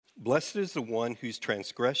Blessed is the one whose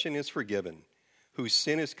transgression is forgiven, whose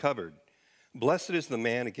sin is covered. Blessed is the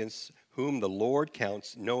man against whom the Lord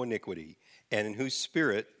counts no iniquity, and in whose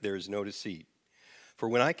spirit there is no deceit. For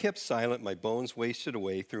when I kept silent, my bones wasted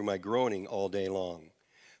away through my groaning all day long.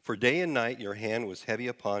 For day and night your hand was heavy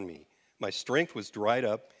upon me. My strength was dried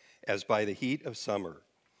up as by the heat of summer.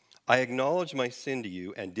 I acknowledged my sin to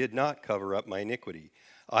you and did not cover up my iniquity.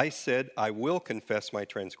 I said, I will confess my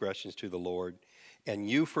transgressions to the Lord, and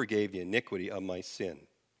you forgave the iniquity of my sin.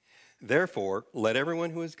 Therefore, let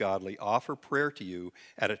everyone who is godly offer prayer to you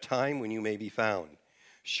at a time when you may be found.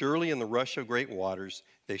 Surely in the rush of great waters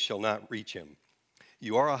they shall not reach him.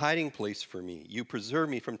 You are a hiding place for me. You preserve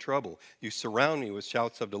me from trouble. You surround me with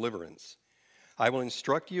shouts of deliverance. I will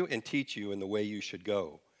instruct you and teach you in the way you should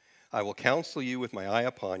go. I will counsel you with my eye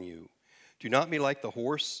upon you. Do not be like the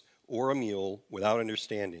horse or a mule without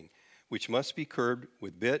understanding, which must be curbed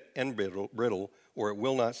with bit and bridle, or it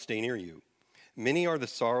will not stay near you. Many are the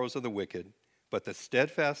sorrows of the wicked, but the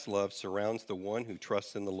steadfast love surrounds the one who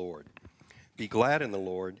trusts in the Lord. Be glad in the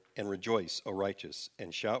Lord and rejoice, O righteous,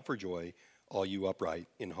 and shout for joy, all you upright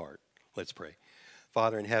in heart. Let's pray.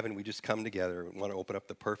 Father in heaven, we just come together and want to open up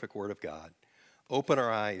the perfect word of God. Open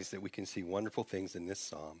our eyes that we can see wonderful things in this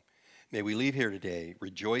psalm. May we leave here today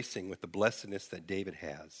rejoicing with the blessedness that David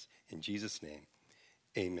has. In Jesus' name,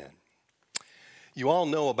 amen. You all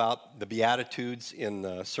know about the Beatitudes in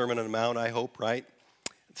the Sermon on the Mount, I hope, right?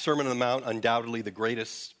 The Sermon on the Mount, undoubtedly the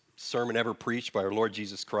greatest sermon ever preached by our Lord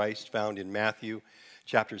Jesus Christ, found in Matthew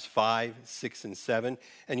chapters 5, 6, and 7.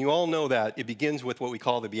 And you all know that it begins with what we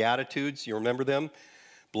call the Beatitudes. You remember them?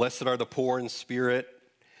 Blessed are the poor in spirit.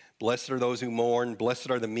 Blessed are those who mourn.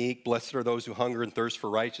 Blessed are the meek. Blessed are those who hunger and thirst for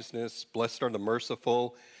righteousness. Blessed are the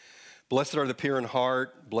merciful. Blessed are the pure in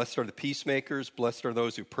heart. Blessed are the peacemakers. Blessed are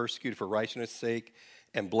those who persecute for righteousness' sake.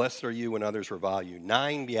 And blessed are you when others revile you.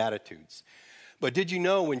 9 Beatitudes. But did you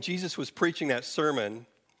know when Jesus was preaching that sermon,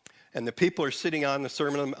 and the people are sitting on the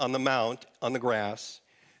Sermon on the Mount, on the grass,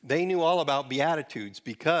 they knew all about Beatitudes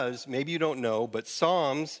because, maybe you don't know, but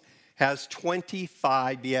Psalms has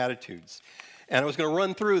 25 Beatitudes. And I was going to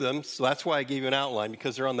run through them, so that's why I gave you an outline,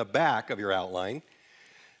 because they're on the back of your outline.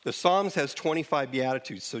 The Psalms has 25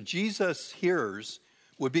 Beatitudes. So Jesus' hearers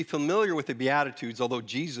would be familiar with the Beatitudes, although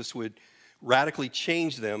Jesus would radically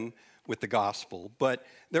change them with the gospel. But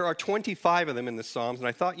there are 25 of them in the Psalms, and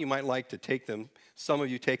I thought you might like to take them. Some of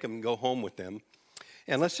you take them and go home with them.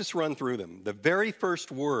 And let's just run through them. The very first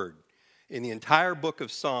word in the entire book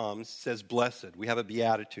of Psalms says blessed. We have a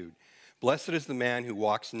beatitude. Blessed is the man who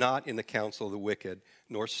walks not in the counsel of the wicked,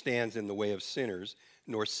 nor stands in the way of sinners,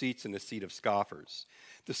 nor seats in the seat of scoffers.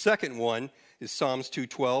 The second one is Psalms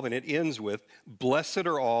 2:12, and it ends with, blessed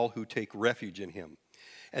are all who take refuge in him.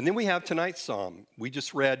 And then we have tonight's psalm. We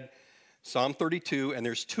just read Psalm 32, and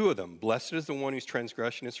there's 2 of them. Blessed is the one whose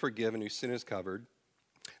transgression is forgiven, whose sin is covered.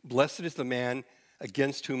 Blessed is the man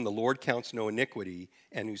against whom the Lord counts no iniquity,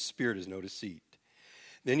 and whose spirit is no deceit.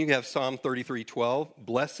 Then you have Psalm 33:12.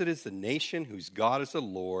 Blessed is the nation whose God is the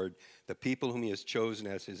Lord, the people whom he has chosen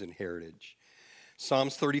as his inheritance.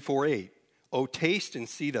 Psalms 34:8. Oh, taste and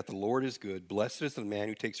see that the Lord is good. Blessed is the man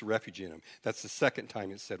who takes refuge in him. That's the second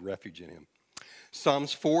time it said refuge in him.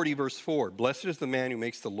 Psalms 40, verse 4. Blessed is the man who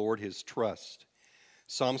makes the Lord his trust.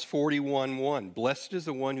 Psalms 41:1. Blessed is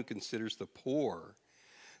the one who considers the poor.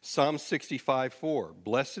 Psalm 65:4.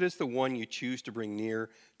 Blessed is the one you choose to bring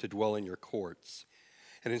near to dwell in your courts.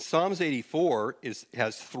 And in Psalms 84,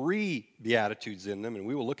 has 3 Beatitudes in them, and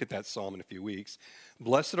we will look at that psalm in a few weeks.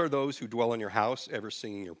 Blessed are those who dwell in your house, ever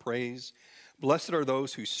singing your praise. Blessed are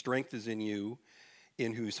those whose strength is in you,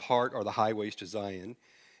 in whose heart are the highways to Zion.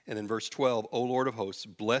 And in verse 12, O Lord of hosts,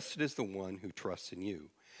 blessed is the one who trusts in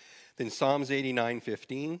you. Then Psalms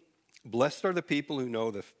 89:15, blessed are the people who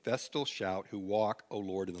know the festal shout, who walk, O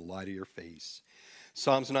Lord, in the light of your face.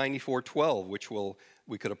 Psalms 94:12, which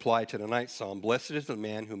we could apply to tonight's psalm. Blessed is the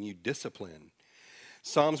man whom you discipline.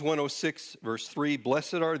 Psalms 106, verse 3,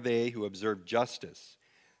 blessed are they who observe justice.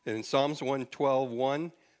 And in Psalms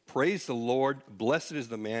 112:1, praise the Lord. Blessed is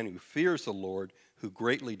the man who fears the Lord, who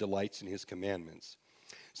greatly delights in his commandments.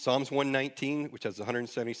 Psalms 119, which has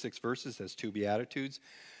 176 verses, has 2 Beatitudes.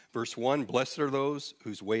 Verse 1, blessed are those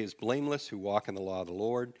whose way is blameless, who walk in the law of the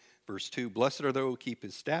Lord. Verse 2, blessed are those who keep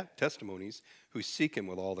his testimonies, who seek him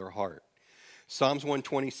with all their heart. Psalms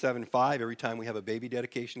 127:5, every time we have a baby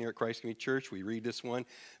dedication here at Christ Community Church, we read this one.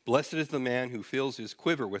 Blessed is the man who fills his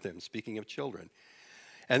quiver with him, speaking of children.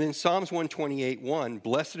 And then Psalms 128:1,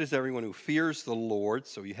 blessed is everyone who fears the Lord.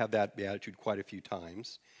 So you have that beatitude quite a few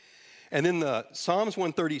times. And then the Psalms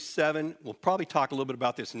 137, we'll probably talk a little bit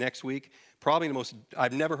about this next week.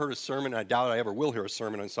 I've never heard a sermon, and I doubt I ever will hear a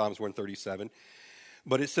sermon on Psalms 137.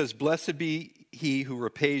 But it says, blessed be he who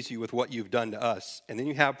repays you with what you've done to us. And then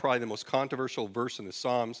you have probably the most controversial verse in the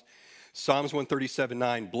Psalms, Psalms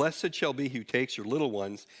 137:9, blessed shall be who takes your little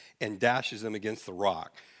ones and dashes them against the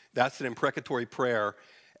rock. That's an imprecatory prayer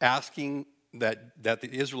asking that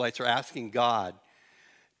the Israelites are asking God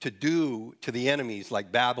to do to the enemies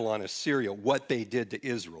like Babylon, Assyria, what they did to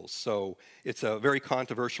Israel. So it's a very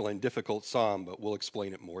controversial and difficult psalm, but we'll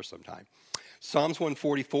explain it more sometime. Psalms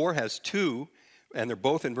 144 has two, and they're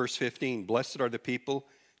both in verse 15. Blessed are the people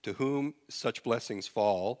to whom such blessings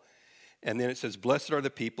fall. And then it says, blessed are the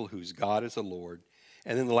people whose God is the Lord.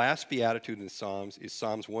 And then the last beatitude in the Psalms is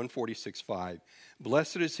Psalms 146:5.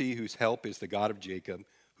 Blessed is he whose help is the God of Jacob,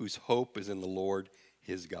 whose hope is in the Lord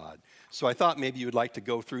his God. So I thought maybe you would like to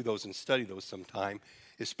go through those and study those sometime,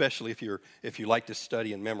 especially if you like to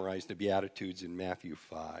study and memorize the Beatitudes in Matthew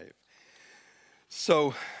 5.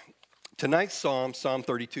 So tonight's psalm, Psalm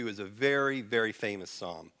 32, is a very, very famous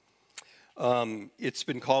psalm. It's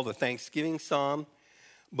been called a Thanksgiving psalm,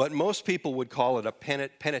 but most people would call it a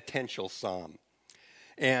penitential psalm.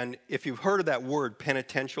 And if you've heard of that word,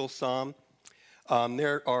 penitential psalm,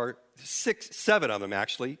 there are seven of them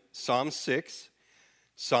actually. Psalm 6,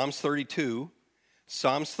 Psalms 32,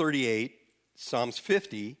 Psalms 38, Psalms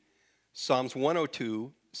 50, Psalms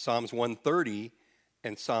 102, Psalms 130,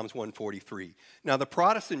 and Psalms 143. Now, the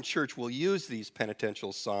Protestant church will use these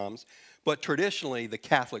penitential psalms, but traditionally the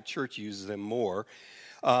Catholic Church uses them more.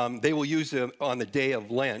 They will use them on the day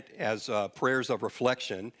of Lent as prayers of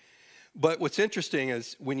reflection. But what's interesting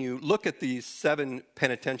is when you look at these seven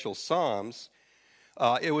penitential psalms,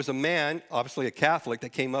 it was a man, obviously a Catholic, that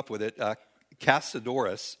came up with it.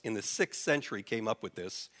 Cassiodorus in the 6th century came up with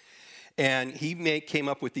this. And he came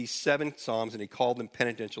up with these seven psalms, and he called them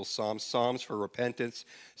penitential psalms, psalms for repentance,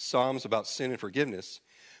 psalms about sin and forgiveness.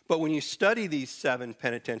 But when you study these seven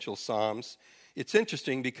penitential psalms, it's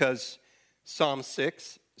interesting because Psalm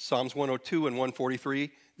 6, Psalms 102 and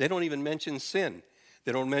 143, they don't even mention sin.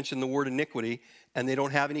 They don't mention the word iniquity, and they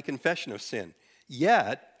don't have any confession of sin.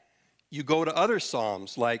 Yet, you go to other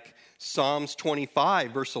psalms, like Psalms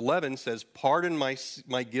 25, verse 11 says, pardon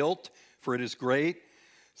my guilt, for it is great.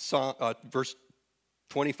 Verse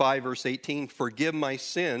 25, verse 18, forgive my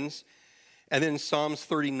sins. And then Psalms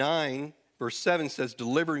 39, verse 7 says,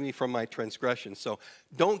 deliver me from my transgressions. So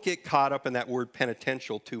don't get caught up in that word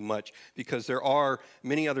penitential too much, because there are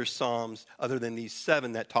many other psalms other than these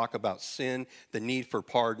seven that talk about sin, the need for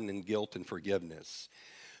pardon and guilt and forgiveness.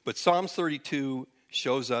 But Psalms 32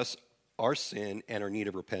 shows us our sin and our need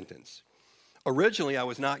of repentance. Originally, I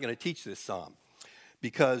was not going to teach this psalm,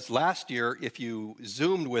 because last year, if you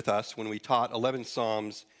Zoomed with us when we taught 11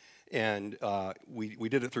 Psalms, and we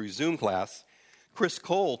did it through Zoom class, Chris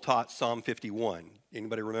Cole taught Psalm 51.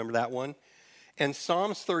 Anybody remember that one? And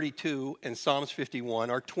Psalms 32 and Psalms 51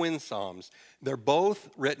 are twin psalms. They're both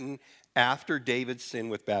written after David's sin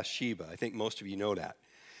with Bathsheba. I think most of you know that.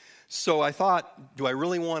 So I thought, do I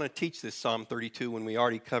really want to teach this Psalm 32 when we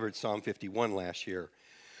already covered Psalm 51 last year?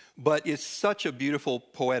 But it's such a beautiful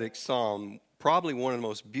poetic psalm, probably one of the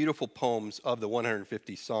most beautiful poems of the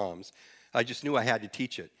 150 Psalms. I just knew I had to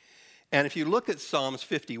teach it. And if you look at Psalms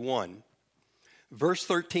 51, verse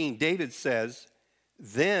 13, David says,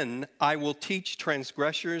 then I will teach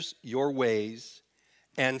transgressors your ways,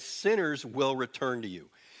 and sinners will return to you.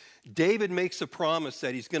 David makes a promise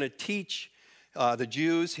that he's going to teach the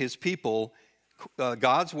Jews, his people,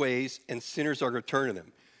 God's ways, and sinners are going to return to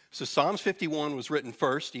them. So Psalms 51 was written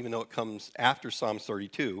first, even though it comes after Psalms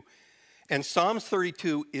 32. And Psalms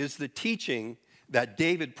 32 is the teaching that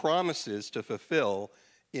David promises to fulfill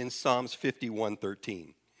in Psalms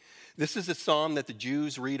 51:13. This is a psalm that the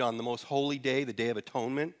Jews read on the most holy day, the Day of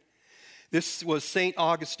Atonement. This was St.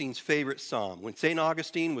 Augustine's favorite psalm. When St.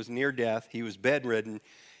 Augustine was near death, he was bedridden,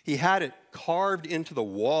 he had it carved into the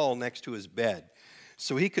wall next to his bed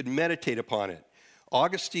so he could meditate upon it.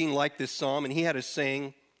 Augustine liked this psalm, and he had a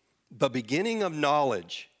saying, the beginning of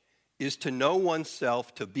knowledge is to know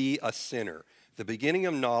oneself to be a sinner. The beginning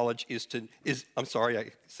of knowledge I'm sorry,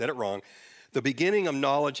 I said it wrong. The beginning of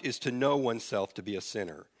knowledge is to know oneself to be a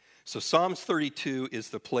sinner. So Psalms 32 is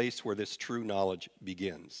the place where this true knowledge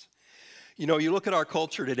begins. You know, you look at our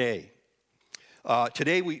culture today.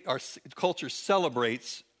 Today, our culture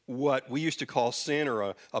celebrates what we used to call sin or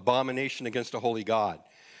an abomination against a holy God.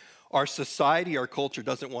 Our society, our culture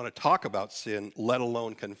doesn't want to talk about sin, let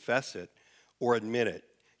alone confess it or admit it.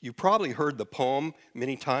 You probably heard the poem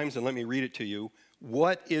many times, and let me read it to you.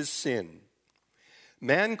 What is sin?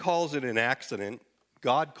 Man calls it an accident,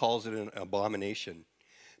 God calls it an abomination.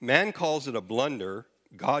 Man calls it a blunder,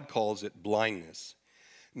 God calls it blindness.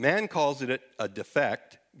 Man calls it a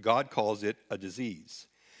defect, God calls it a disease.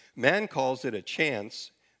 Man calls it a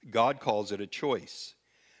chance, God calls it a choice.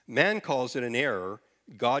 Man calls it an error,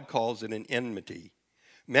 God calls it an enmity.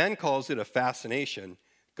 Man calls it a fascination,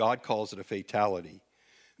 God calls it a fatality.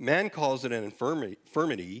 Man calls it an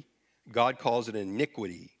infirmity, God calls it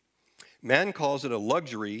iniquity. Man calls it a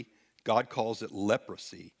luxury, God calls it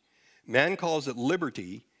leprosy. Man calls it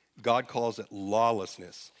liberty, God calls it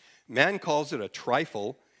lawlessness. Man calls it a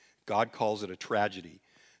trifle, God calls it a tragedy.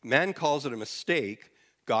 Man calls it a mistake,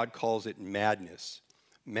 God calls it madness.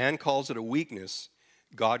 Man calls it a weakness,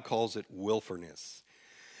 God calls it willfulness.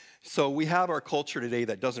 So we have our culture today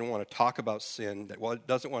that doesn't want to talk about sin, that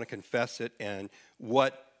doesn't want to confess it, and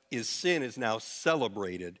what is sin is now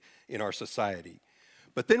celebrated in our society.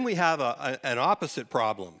 But then we have an opposite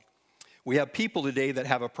problem. We have people today that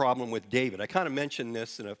have a problem with David. I kind of mentioned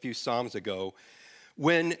this in a few Psalms ago.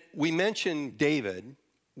 When we mention David,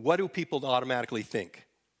 what do people automatically think?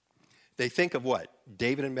 They think of what?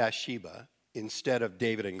 David and Bathsheba instead of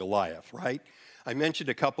David and Goliath, right? I mentioned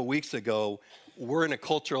a couple weeks ago, we're in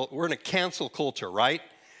a cancel culture, right?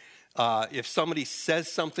 If somebody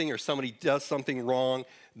says something or somebody does something wrong,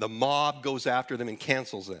 the mob goes after them and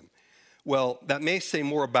cancels them. Well, that may say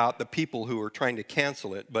more about the people who are trying to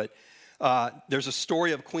cancel it, but there's a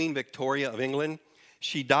story of Queen Victoria of England.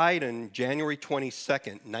 She died on January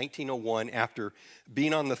 22nd, 1901, after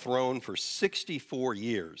being on the throne for 64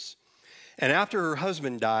 years. And after her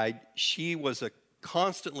husband died, she was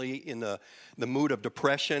constantly in the mood of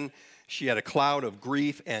depression. She had a cloud of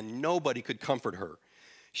grief, and nobody could comfort her.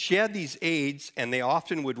 She had these aides, and they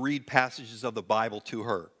often would read passages of the Bible to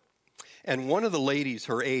her. And one of the ladies,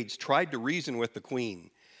 her aides, tried to reason with the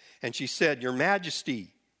queen. And she said, "Your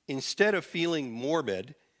Majesty, instead of feeling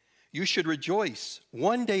morbid, you should rejoice.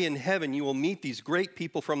 One day in heaven you will meet these great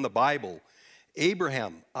people from the Bible,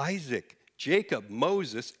 Abraham, Isaac, Jacob,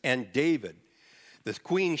 Moses, and David." The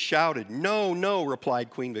queen shouted, "No, no,"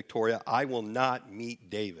 replied Queen Victoria, "I will not meet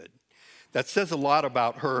David." That says a lot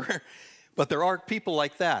about her, but there are people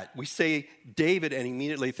like that. We say David and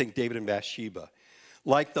immediately think David and Bathsheba.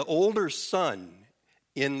 Like the older son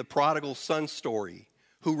in the prodigal son story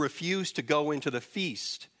who refused to go into the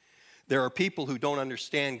feast. There are people who don't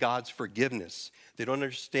understand God's forgiveness. They don't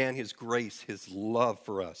understand his grace, his love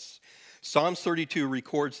for us. Psalms 32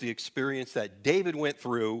 records the experience that David went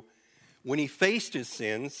through when he faced his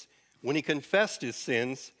sins, when he confessed his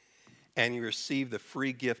sins, and he received the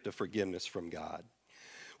free gift of forgiveness from God.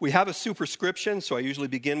 We have a superscription, so I usually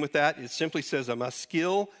begin with that. It simply says, a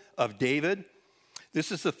maskil of David.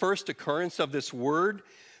 This is the first occurrence of this word,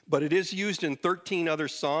 but it is used in 13 other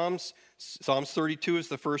Psalms. Psalms 32 is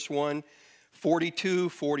the first one, 42,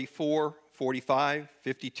 44, 45,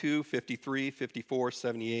 52, 53, 54,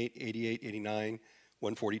 78, 88, 89,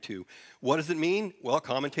 142. What does it mean? Well,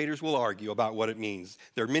 commentators will argue about what it means.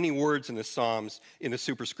 There are many words in the Psalms, in the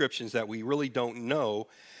superscriptions, that we really don't know,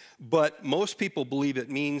 but most people believe it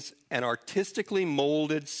means an artistically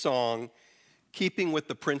molded song keeping with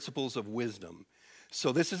the principles of wisdom.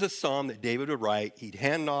 So this is a psalm that David would write. He'd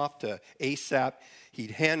hand off to Asaph.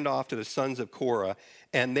 He'd hand off to the sons of Korah,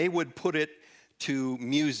 and they would put it to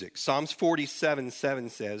music. Psalms 47:7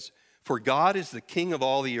 says, "For God is the King of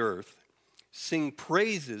all the earth. Sing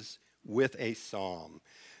praises with a psalm."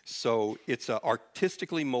 So it's an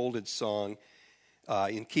artistically molded song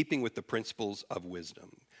in keeping with the principles of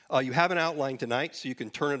wisdom. You have an outline tonight, so you can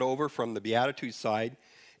turn it over from the Beatitudes side.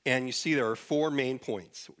 And you see there are 4 main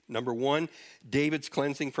points. Number 1, David's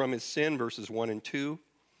cleansing from his sin, verses 1 and 2.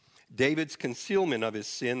 David's concealment of his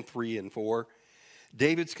sin, 3 and 4.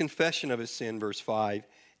 David's confession of his sin, verse 5.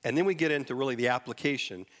 And then we get into really the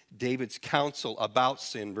application, David's counsel about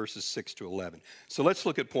sin, verses 6 to 11. So let's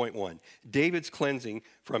look at point 1, David's cleansing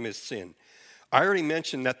from his sin. I already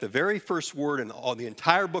mentioned that the very first word in the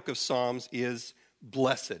entire book of Psalms is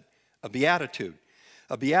blessed, a beatitude.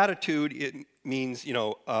 A beatitude, it means,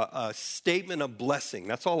 a statement of blessing.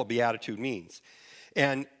 That's all a beatitude means.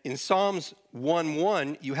 And in Psalms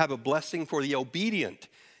 1:1, you have a blessing for the obedient.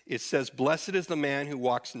 It says, "Blessed is the man who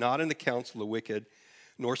walks not in the counsel of the wicked,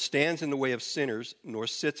 nor stands in the way of sinners, nor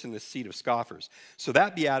sits in the seat of scoffers." So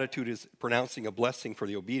that beatitude is pronouncing a blessing for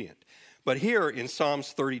the obedient. But here in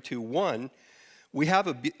Psalms 32:1, we have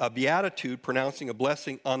a beatitude pronouncing a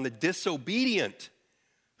blessing on the disobedient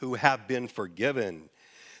who have been forgiven.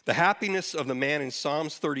 The happiness of the man in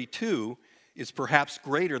Psalms 32 is perhaps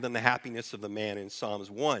greater than the happiness of the man in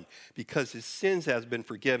Psalms 1 because his sins has been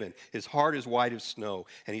forgiven. His heart is white as snow,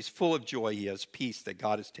 and he's full of joy. He has peace that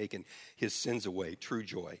God has taken his sins away, true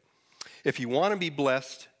joy. If you want to be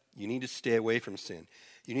blessed, you need to stay away from sin.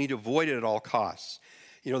 You need to avoid it at all costs.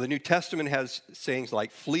 You know, the New Testament has sayings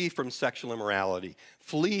like flee from sexual immorality,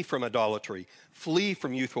 flee from idolatry, flee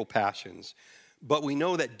from youthful passions. But we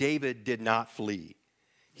know that David did not flee.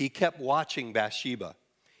 He kept watching Bathsheba.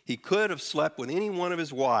 He could have slept with any one of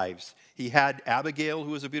his wives. He had Abigail,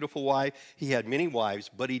 who was a beautiful wife. He had many wives,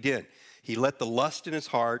 but he didn't. He let the lust in his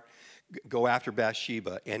heart go after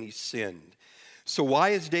Bathsheba, and he sinned. So why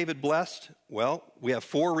is David blessed? Well, we have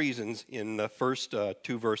 4 reasons in the first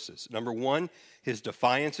 2 verses. Number 1, his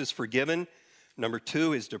defiance is forgiven. Number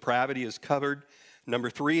 2, his depravity is covered. Number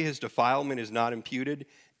 3, his defilement is not imputed,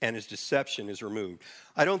 and his deception is removed.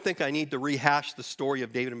 I don't think I need to rehash the story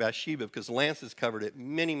of David and Bathsheba because Lance has covered it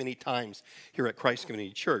many, many times here at Christ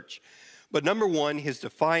Community Church. But number 1, his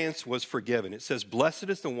defiance was forgiven. It says, blessed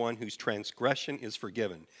is the one whose transgression is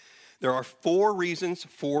forgiven. There are 4 reasons,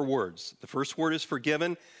 4 words. The first word is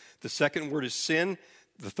forgiven. The second word is sin.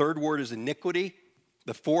 The third word is iniquity.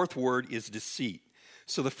 The fourth word is deceit.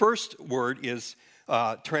 So the first word is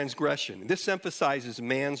transgression. This emphasizes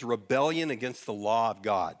man's rebellion against the law of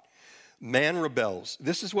God. Man rebels.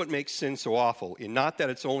 This is what makes sin so awful. And not that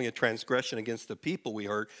it's only a transgression against the people we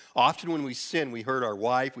hurt. Often when we sin, we hurt our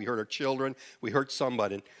wife, we hurt our children, we hurt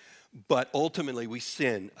somebody. But ultimately, we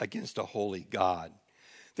sin against a holy God.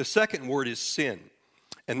 The second word is sin.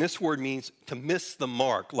 And this word means to miss the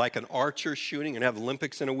mark, like an archer shooting and have the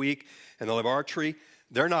Olympics in a week, and they'll have archery.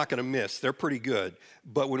 They're not going to miss. They're pretty good.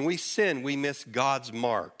 But when we sin, we miss God's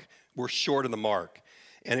mark. We're short of the mark.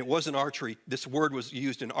 And it wasn't archery. This word was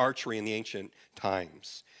used in archery in the ancient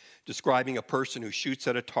times, describing a person who shoots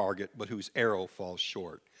at a target, but whose arrow falls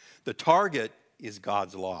short. The target is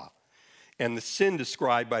God's law. And the sin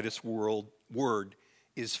described by this word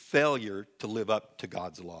is failure to live up to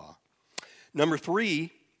God's law. Number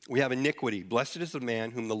 3, we have iniquity. Blessed is the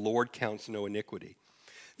man whom the Lord counts no iniquity.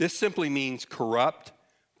 This simply means corrupt,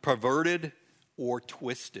 perverted, or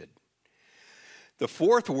twisted. The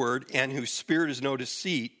fourth word, and whose spirit is no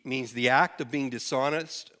deceit, means the act of being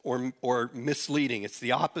dishonest or misleading. It's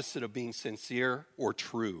the opposite of being sincere or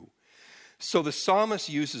true. So the psalmist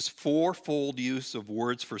uses 4-fold use of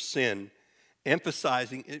words for sin, it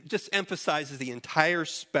just emphasizes the entire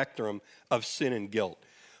spectrum of sin and guilt.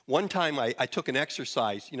 One time I took an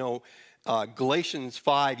exercise, Galatians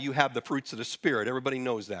 5, you have the fruits of the Spirit. Everybody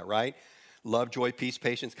knows that, right? Love, joy, peace,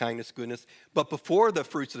 patience, kindness, goodness. But before the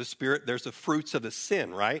fruits of the Spirit, there's the fruits of the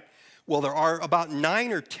sin, right? Well, there are about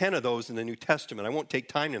 9 or 10 of those in the New Testament. I won't take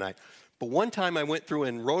time tonight. But one time I went through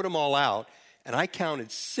and wrote them all out, and I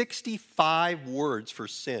counted 65 words for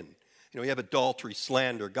sin. You have adultery,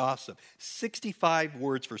 slander, gossip, 65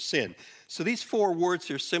 words for sin. So these 4 words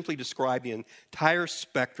here simply describe the entire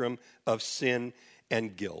spectrum of sin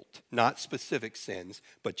and guilt. Not specific sins,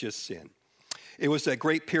 but just sin. It was that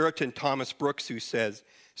great Puritan Thomas Brooks who says,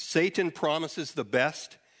 Satan promises the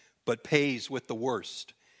best, but pays with the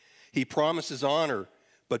worst. He promises honor,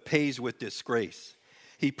 but pays with disgrace.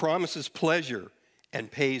 He promises pleasure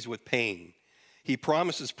and pays with pain. He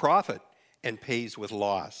promises profit and pays with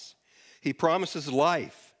loss. He promises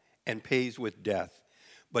life and pays with death.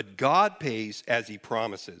 But God pays as he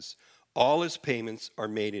promises. All his payments are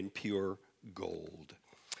made in pure gold.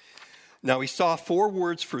 Now, we saw 4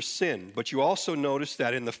 words for sin, but you also notice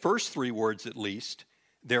that in the first 3 words at least,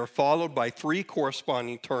 they're followed by 3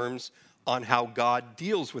 corresponding terms on how God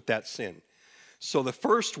deals with that sin. So the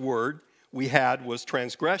first word we had was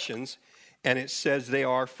transgressions, and it says they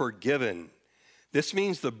are forgiven. This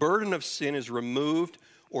means the burden of sin is removed,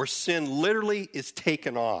 or sin literally is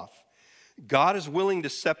taken off. God is willing to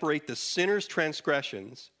separate the sinner's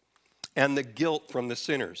transgressions and the guilt from the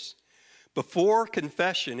sinners. Before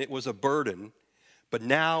confession, it was a burden, but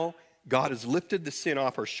now God has lifted the sin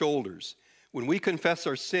off our shoulders. When we confess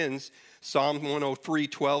our sins, Psalm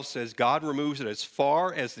 103:12 says, God removes it as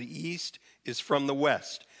far as the east is from the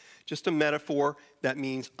west. Just a metaphor that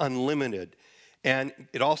means unlimited. And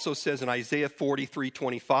it also says in Isaiah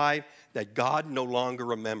 43:25 that God no longer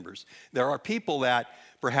remembers. There are people that,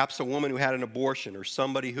 perhaps a woman who had an abortion or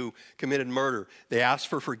somebody who committed murder, they ask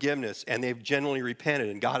for forgiveness and they've genuinely repented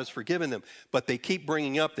and God has forgiven them, but they keep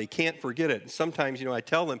bringing up, they can't forget it. And sometimes, I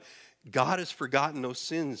tell them, God has forgotten those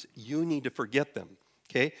sins. You need to forget them,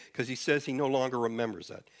 okay? Because he says he no longer remembers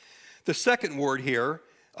that. The second word here,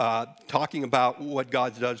 talking about what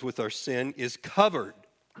God does with our sin, is covered.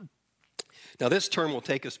 Now, this term will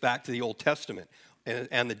take us back to the Old Testament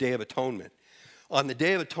and the Day of Atonement. On the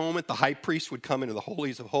Day of Atonement, the high priest would come into the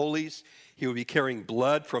holies of holies. He would be carrying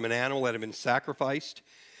blood from an animal that had been sacrificed.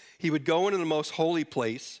 He would go into the most holy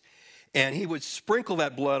place, and he would sprinkle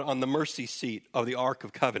that blood on the mercy seat of the Ark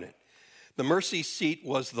of Covenant. The mercy seat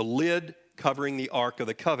was the lid covering the Ark of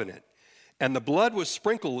the Covenant. And the blood was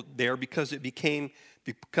sprinkled there because it became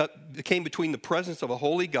between the presence of a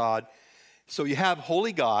holy God. So you have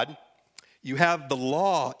holy God, you have the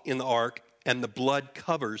law in the ark, and the blood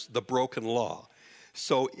covers the broken law.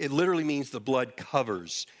 So it literally means the blood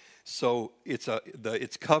covers. So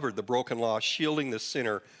it's covered, the broken law, shielding the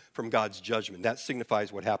sinner from God's judgment. That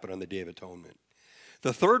signifies what happened on the Day of Atonement.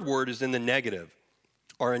 The third word is in the negative.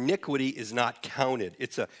 Our iniquity is not counted.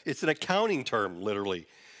 It's an accounting term, literally.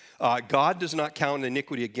 God does not count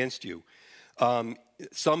iniquity against you.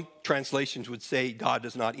 Some translations would say God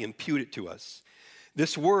does not impute it to us.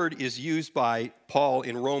 This word is used by Paul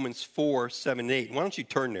in Romans 4, 7, and 8. Why don't you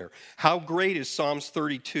turn there? How great is Psalms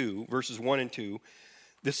 32, verses 1 and 2.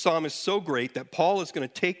 This psalm is so great that Paul is going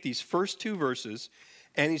to take these first two verses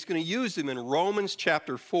and he's going to use them in Romans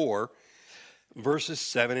chapter 4, verses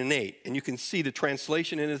 7 and 8. And you can see the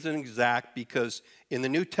translation isn't exact because in the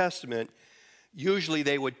New Testament, usually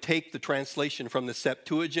they would take the translation from the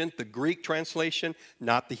Septuagint, the Greek translation,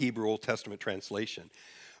 not the Hebrew Old Testament translation.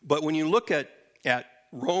 But when you look at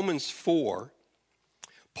Romans 4,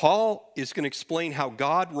 Paul is going to explain how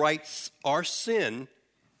God writes our sin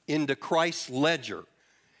into Christ's ledger,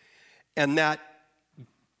 and that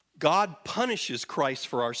God punishes Christ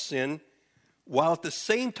for our sin while at the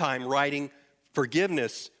same time writing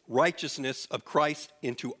forgiveness, righteousness of Christ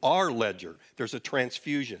into our ledger. There's a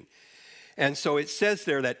transfusion. And so it says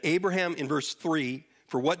there that Abraham, in verse 3,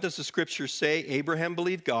 for what does the scripture say? Abraham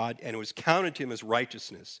believed God, and it was counted to him as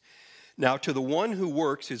righteousness. Now, to the one who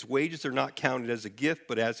works, his wages are not counted as a gift,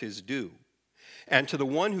 but as his due. And to the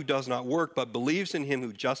one who does not work, but believes in him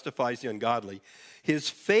who justifies the ungodly, his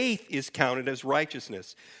faith is counted as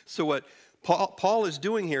righteousness. So what Paul is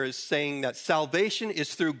doing here is saying that salvation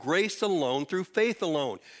is through grace alone, through faith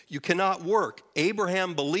alone. You cannot work.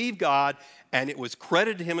 Abraham believed God, and it was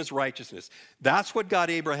credited to him as righteousness. That's what got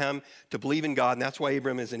Abraham to believe in God, and that's why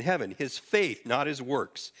Abraham is in heaven. His faith, not his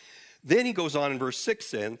works. Then he goes on in verse 6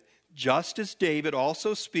 saying, just as David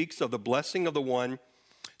also speaks of the blessing of the one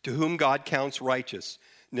to whom God counts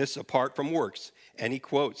righteousness apart from works. And he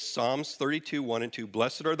quotes Psalms 32, 1 and 2.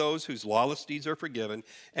 Blessed are those whose lawless deeds are forgiven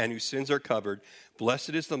and whose sins are covered.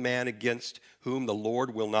 Blessed is the man against whom the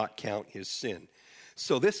Lord will not count his sin.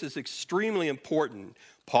 So this is extremely important.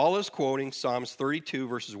 Paul is quoting Psalms 32,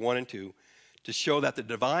 verses 1 and 2, to show that the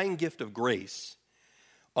divine gift of grace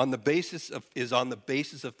is on the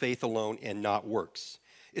basis of faith alone and not works.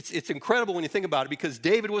 It's incredible when you think about it because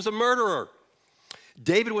David was a murderer.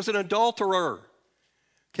 David was an adulterer.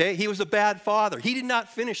 Okay, he was a bad father. He did not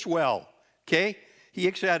finish well. Okay, he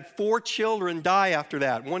actually had 4 children die after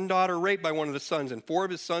that. 1 daughter raped by one of the sons, and 4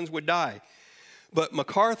 of his sons would die. But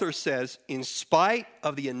MacArthur says, in spite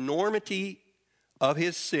of the enormity of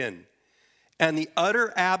his sin and the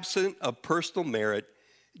utter absence of personal merit,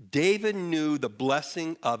 David knew the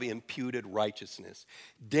blessing of imputed righteousness.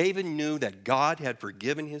 David knew that God had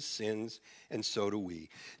forgiven his sins, and so do we.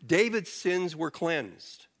 David's sins were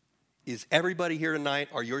cleansed. Is everybody here tonight,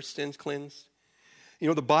 are your sins cleansed? You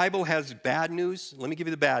know, the Bible has bad news. Let me give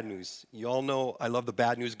you the bad news. You all know I love the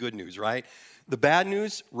bad news, good news, right? The bad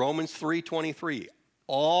news, Romans 3:23.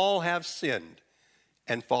 All have sinned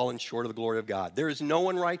and fallen short of the glory of God. There is no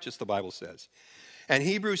one righteous, the Bible says. And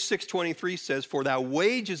Hebrews 6:23 says, for the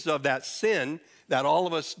wages of that sin that all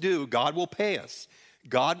of us do, God will pay us.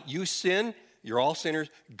 God, you sin, you're all sinners.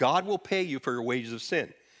 God will pay you for your wages of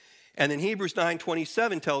sin. And then Hebrews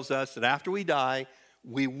 9:27 tells us that after we die,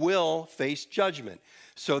 we will face judgment.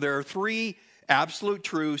 So there are 3 absolute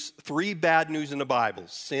truths, 3 bad news in the Bible: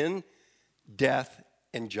 sin, death,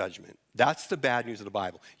 and judgment. That's the bad news of the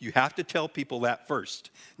Bible. You have to tell people that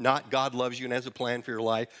first, not God loves you and has a plan for your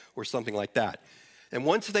life or something like that. And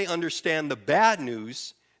once they understand the bad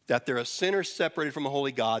news, that they're a sinner separated from a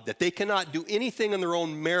holy God, that they cannot do anything on their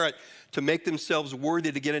own merit to make themselves worthy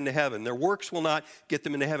to get into heaven. Their works will not get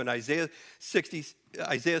them into heaven. Isaiah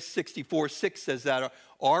 64:6 says that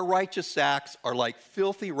our righteous acts are like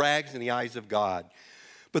filthy rags in the eyes of God.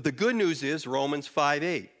 But the good news is Romans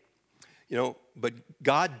 5:8. But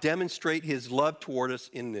God demonstrate his love toward us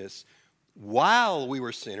in this. While we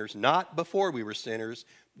were sinners, not before we were sinners,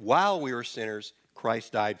 while we were sinners,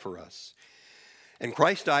 Christ died for us. And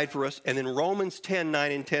Christ died for us. And then Romans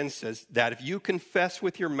 10:9 and 10 says that if you confess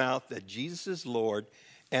with your mouth that Jesus is Lord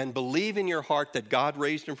and believe in your heart that God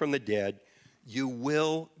raised him from the dead, you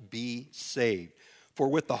will be saved. For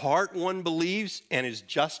with the heart one believes and is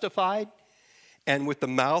justified, and with the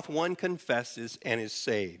mouth one confesses and is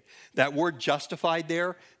saved. That word justified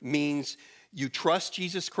there means you trust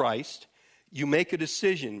Jesus Christ, you make a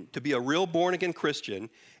decision to be a real born-again Christian,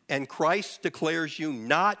 and Christ declares you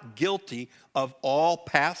not guilty of all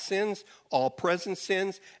past sins, all present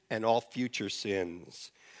sins, and all future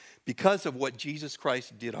sins because of what Jesus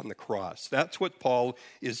Christ did on the cross. That's what Paul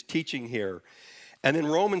is teaching here. And then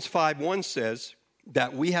Romans 5:1 says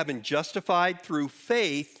that we have been justified through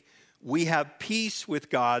faith. We have peace with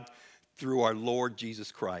God through our Lord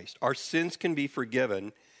Jesus Christ. Our sins can be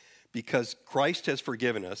forgiven because Christ has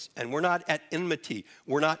forgiven us, and we're not at enmity.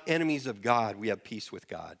 We're not enemies of God. We have peace with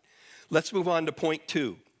God. Let's move on to point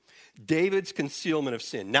 2, David's concealment of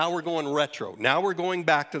sin. Now we're going retro. Now we're going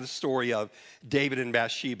back to the story of David and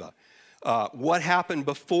Bathsheba. What happened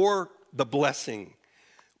before the blessing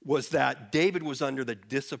was that David was under the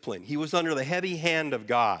discipline. He was under the heavy hand of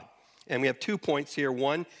God. And we have 2 points here.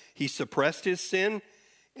 1, he suppressed his sin.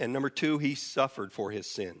 And number 2, he suffered for his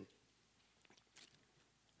sin.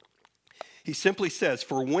 He simply says,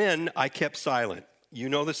 for when I kept silent. You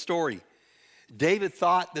know the story. David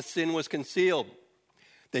thought the sin was concealed.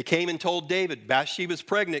 They came and told David, Bathsheba's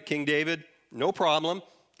pregnant, King David. No problem.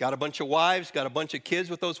 Got a bunch of wives, got a bunch of kids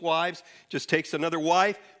with those wives. Just takes another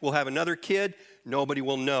wife. We'll have another kid. Nobody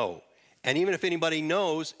will know. And even if anybody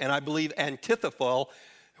knows, and I believe Ahithophel,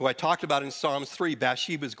 who I talked about in Psalms 3,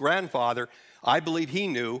 Bathsheba's grandfather, I believe he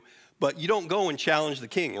knew. But you don't go and challenge the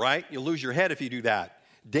king, right? You'll lose your head if you do that.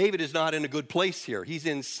 David is not in a good place here. He's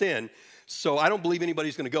in sin. So I don't believe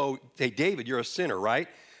anybody's going to go, hey, David, you're a sinner, right?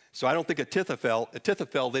 So I don't think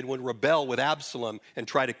Ahithophel then would rebel with Absalom and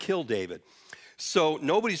try to kill David. So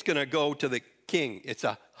nobody's going to go to the king. It's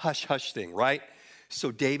a hush-hush thing, right?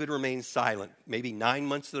 So David remains silent, maybe 9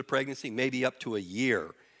 months of the pregnancy, maybe up to a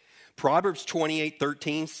year. Proverbs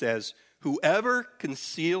 28:13 says, whoever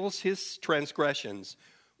conceals his transgressions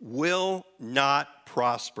will not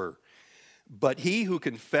prosper, but he who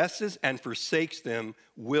confesses and forsakes them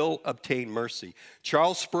will obtain mercy.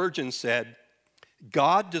 Charles Spurgeon said,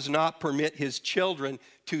 God does not permit his children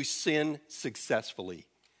to sin successfully.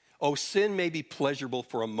 Oh, sin may be pleasurable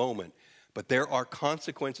for a moment, but there are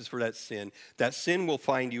consequences for that sin. That sin will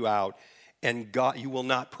find you out, and God, you will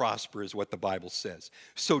not prosper, is what the Bible says.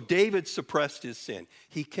 So David suppressed his sin.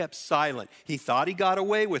 He kept silent. He thought he got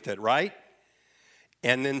away with it, right?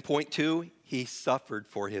 And then point 2, he suffered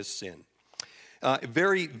for his sin.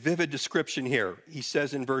 Very vivid description here. He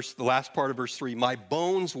says in the last part of verse 3, my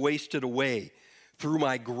bones wasted away through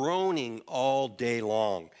my groaning all day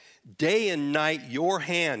long. Day and night, your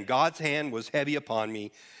hand, God's hand, was heavy upon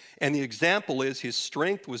me. And the example is his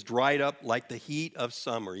strength was dried up like the heat of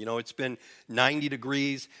summer. You know, it's been 90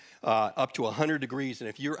 degrees, up to 100 degrees. And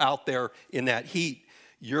if you're out there in that heat,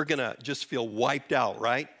 you're going to just feel wiped out,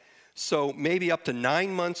 right? So maybe up to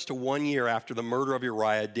 9 months to 1 year after the murder of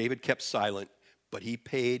Uriah, David kept silent, but he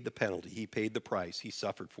paid the penalty. He paid the price. He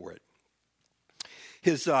suffered for it.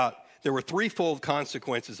 There were threefold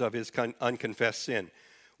consequences of his unconfessed sin.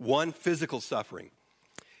 1, physical suffering.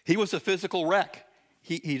 He was a physical wreck.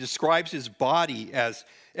 He describes his body as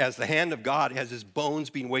the hand of God, as his bones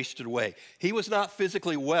being wasted away. He was not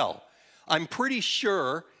physically well. I'm pretty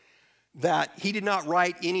sure that he did not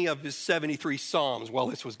write any of his 73 Psalms while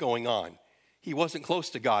this was going on. He wasn't close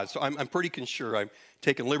to God, so I'm pretty sure I'm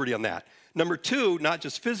taking liberty on that. Number 2, not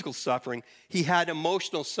just physical suffering, he had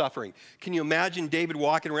emotional suffering. Can you imagine David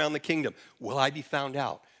walking around the kingdom? Will I be found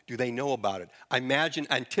out? Do they know about it? I imagine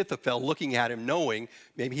Ahithophel looking at him, knowing,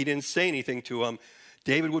 maybe he didn't say anything to him.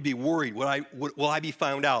 David would be worried. Will I be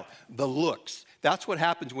found out? The looks. That's what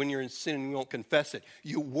happens when you're in sin and you don't confess it.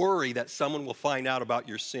 You worry that someone will find out about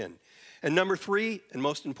your sin. And number 3, and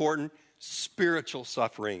most important, spiritual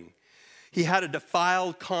suffering. He had a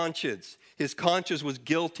defiled conscience. His conscience was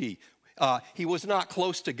guilty. He was not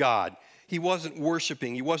close to God. He wasn't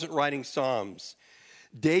worshiping. He wasn't writing psalms.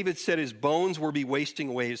 David said his bones were be wasting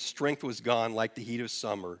away. His strength was gone like the heat of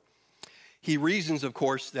summer. He reasons, of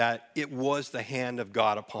course, that it was the hand of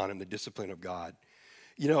God upon him, the discipline of God.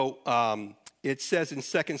 You know, it says in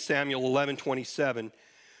 2 Samuel 11:27,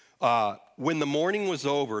 when the morning was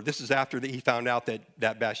over, this is after he found out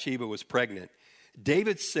that Bathsheba was pregnant,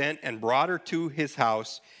 David sent and brought her to his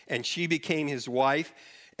house, and she became his wife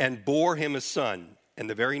and bore him a son. And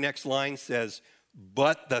the very next line says,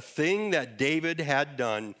 but the thing that David had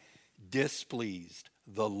done displeased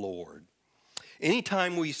the Lord.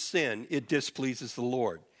 Anytime we sin, it displeases the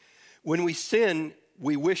Lord. When we sin,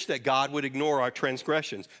 we wish that God would ignore our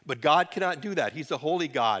transgressions, but God cannot do that. He's a holy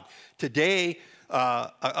God. Today,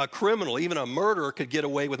 a criminal, even a murderer, could get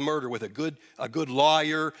away with murder with a good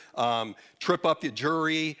lawyer, trip up the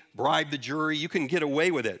jury, bribe the jury. You can get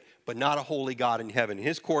away with it, but not a holy God in heaven. In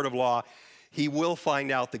his court of law, he will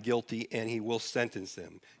find out the guilty and he will sentence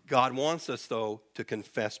them. God wants us, though, to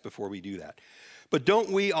confess before we do that. But don't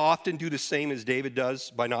we often do the same as David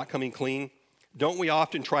does by not coming clean? Don't we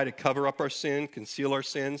often try to cover up our sin, conceal our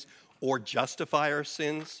sins, or justify our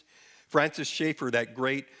sins? Francis Schaeffer, that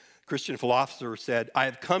great Christian philosopher, said, "I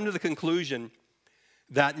have come to the conclusion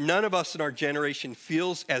that none of us in our generation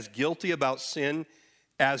feels as guilty about sin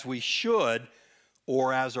as we should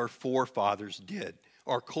or as our forefathers did."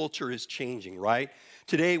 Our culture is changing, right?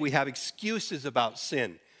 Today we have excuses about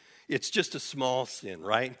sin. It's just a small sin,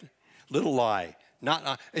 right? Little lie.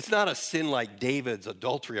 It's not a sin like David's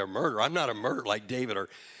adultery or murder. I'm not a murderer like David.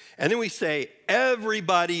 And then we say,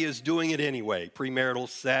 everybody is doing it anyway. Premarital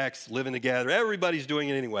sex, living together, everybody's doing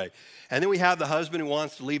it anyway. And then we have the husband who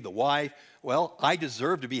wants to leave the wife. Well, I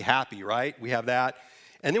deserve to be happy, right? We have that.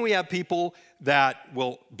 And then we have people that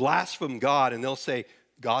will blaspheme God, and they'll say,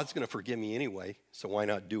 God's going to forgive me anyway, so why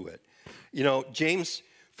not do it? You know, James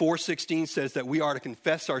 4:16 says that we are to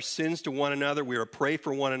confess our sins to one another. We are to pray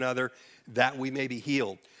for one another that we may be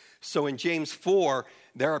healed. So in James 4,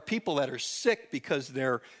 there are people that are sick because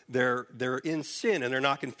they're in sin and they're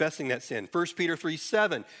not confessing that sin. 1 Peter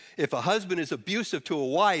 3:7, if a husband is abusive to a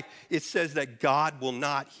wife, it says that God will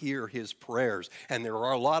not hear his prayers. And there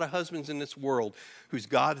are a lot of husbands in this world whose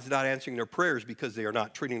God is not answering their prayers because they are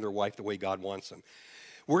not treating their wife the way God wants them.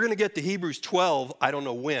 We're going to get to Hebrews 12, I don't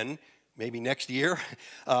know when, maybe next year,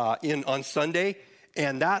 on Sunday.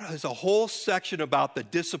 And that is a whole section about the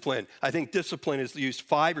discipline. I think discipline is used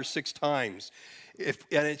 5 or 6 times.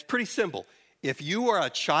 And it's pretty simple. If you are a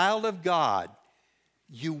child of God,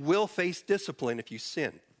 you will face discipline if you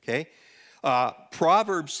sin, okay?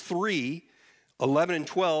 Proverbs 3:11 and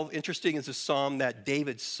 12, interesting, is a psalm that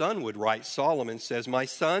David's son would write. Solomon says, "My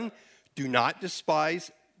son, do not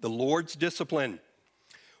despise the Lord's discipline,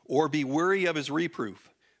 or be weary of his reproof.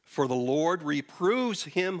 For the Lord reproves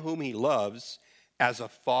him whom he loves, as a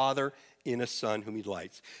father in a son whom he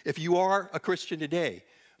delights." If you are a Christian today,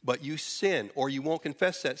 but you sin, or you won't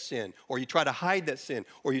confess that sin, or you try to hide that sin,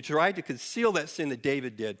 or you try to conceal that sin that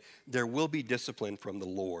David did, there will be discipline from the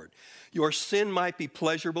Lord. Your sin might be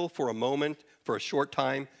pleasurable for a moment, for a short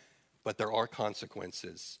time, but there are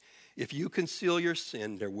consequences. If you conceal your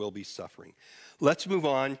sin, there will be suffering. Let's move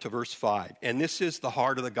on to verse 5. And this is the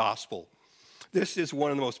heart of the gospel. This is one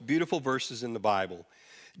of the most beautiful verses in the Bible.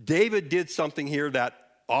 David did something here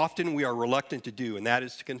that often we are reluctant to do, and that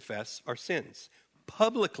is to confess our sins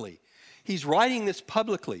publicly. He's writing this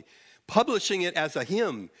publicly, publishing it as a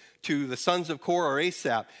hymn to the sons of Korah or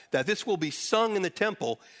Asaph, that this will be sung in the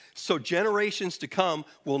temple so generations to come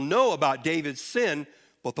will know about David's sin,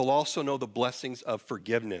 but they'll also know the blessings of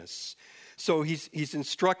forgiveness. So he's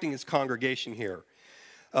instructing his congregation here.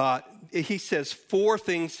 He says 4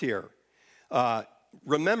 things here.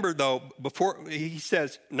 Remember, though, before he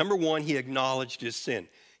says, number 1, he acknowledged his sin.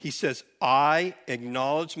 He says, "I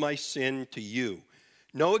acknowledge my sin to you."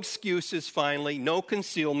 No excuses, finally, no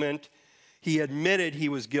concealment. He admitted he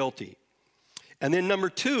was guilty. And then number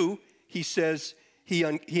 2, he says, he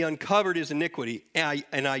uncovered his iniquity,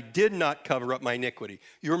 and I did not cover up my iniquity.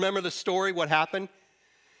 You remember the story, what happened?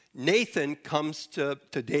 Nathan comes to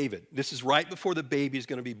David. This is right before the baby is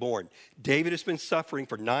going to be born. David has been suffering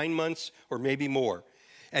for 9 months or maybe more.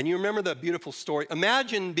 And you remember the beautiful story.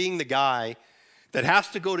 Imagine being the guy that has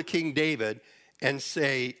to go to King David and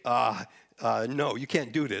say, no, you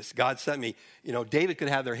can't do this. God sent me. You know, David could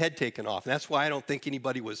have their head taken off. And that's why I don't think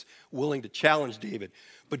anybody was willing to challenge David.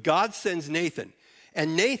 But God sends Nathan.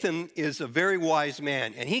 And Nathan is a very wise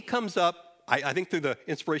man. And he comes up, I think through the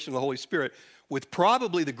inspiration of the Holy Spirit, with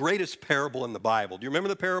probably the greatest parable in the Bible. Do you remember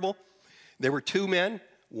the parable? There were 2 men.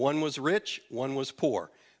 One was rich, one was poor.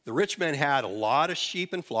 The rich man had a lot of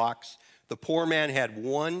sheep and flocks. The poor man had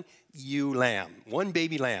 1 ewe lamb, 1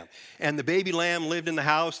 baby lamb. And the baby lamb lived in the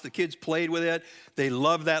house. The kids played with it. They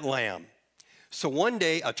loved that lamb. So one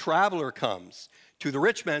day, a traveler comes to the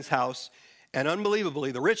rich man's house, and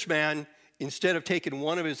unbelievably, the rich man, instead of taking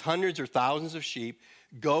one of his hundreds or thousands of sheep,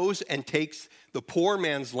 goes and takes the poor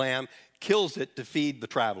man's lamb, kills it to feed the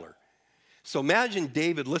traveler. So imagine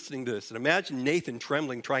David listening to this, and imagine Nathan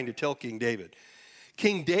trembling, trying to tell King David.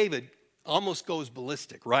 King David almost goes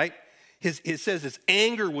ballistic, right? It says his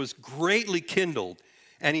anger was greatly kindled,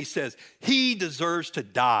 and he says, he deserves to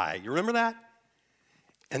die. You remember that?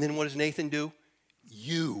 And then what does Nathan do?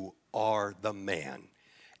 You are the man.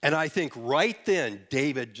 And I think right then,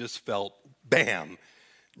 David just felt, bam,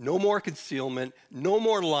 No more concealment, no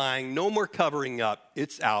more lying, no more covering up.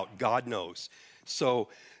 It's out. God knows. So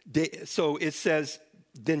it says,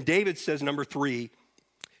 then David says, number 3,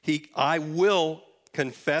 I will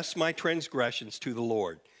confess my transgressions to the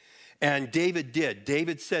Lord. And David did.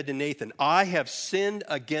 David said to Nathan, I have sinned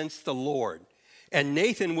against the Lord. And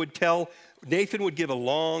Nathan would give a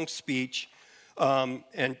long speech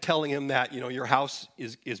and telling him that, your house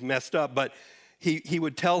is messed up. But he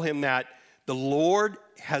would tell him that the Lord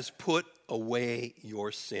has put away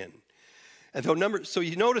your sin. And so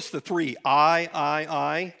you notice the 3,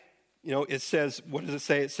 I. It says, what does it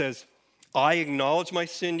say? It says, I acknowledge my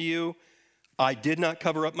sin to you. I did not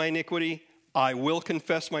cover up my iniquity. I will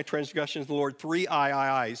confess my transgressions to the Lord. 3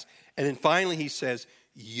 I's. And then finally he says,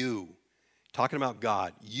 you. Talking about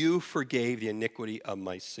God. You forgave the iniquity of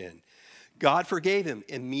my sin. God forgave him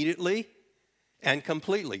immediately and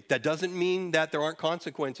completely. That doesn't mean that there aren't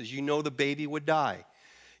consequences. You know the baby would die.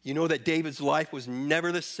 You know that David's life was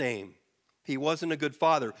never the same. He wasn't a good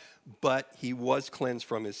father, but he was cleansed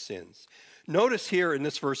from his sins. Notice here in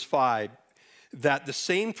this verse 5 that the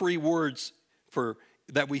same 3 words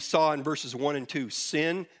that we saw in verses 1 and 2,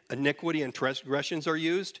 sin, iniquity, and transgressions are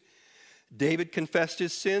used. David confessed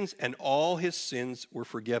his sins, and all his sins were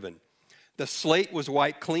forgiven. The slate was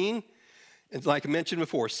wiped clean. And like I mentioned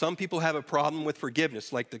before, some people have a problem with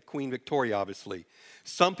forgiveness, like the Queen Victoria, obviously.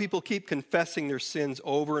 Some people keep confessing their sins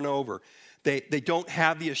over and over. They don't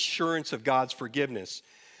have the assurance of God's forgiveness.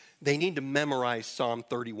 They need to memorize Psalm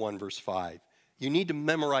 31, verse 5. You need to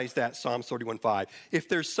memorize that, Psalm 31:5. If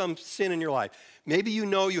there's some sin in your life, maybe you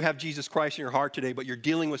know you have Jesus Christ in your heart today, but you're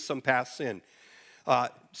dealing with some past sin.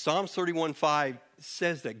 Psalm 31:5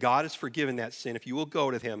 says that God has forgiven that sin if you will go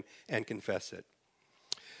to him and confess it.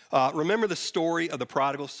 Remember the story of the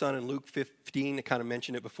prodigal son in Luke 15? I kind of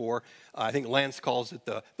mentioned it before. I think Lance calls it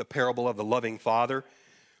the parable of the loving father.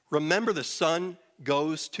 Remember the son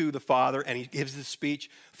goes to the father and he gives this speech,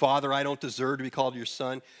 Father, I don't deserve to be called your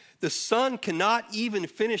son. The son cannot even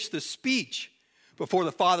finish the speech before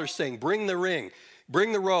the father's saying, bring the ring,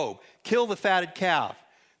 bring the robe, kill the fatted calf.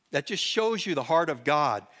 That just shows you the heart of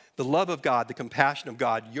God, the love of God, the compassion of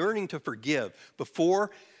God, yearning to forgive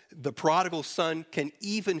before the prodigal son can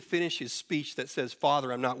even finish his speech that says,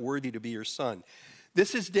 Father, I'm not worthy to be your son.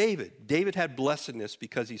 This is David. David had blessedness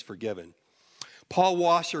because he's forgiven. Paul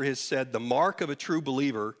Washer has said, the mark of a true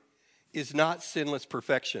believer is not sinless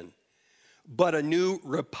perfection, but a new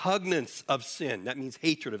repugnance of sin. That means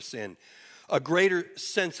hatred of sin. A greater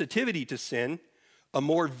sensitivity to sin, a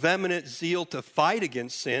more vehement zeal to fight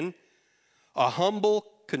against sin, a humble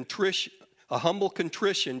contrition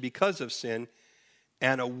because of sin,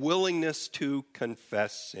 and a willingness to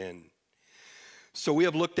confess sin. So we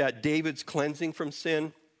have looked at David's cleansing from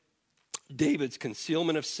sin, David's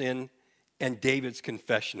concealment of sin, and David's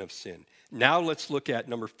confession of sin. Now let's look at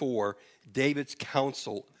number 4, David's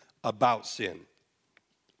counsel about sin.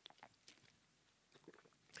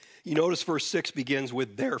 You notice verse 6 begins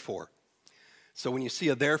with therefore. So when you see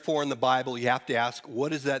a therefore in the Bible, you have to ask,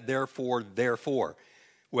 what is that therefore?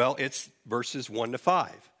 Well, it's verses 1 to 5.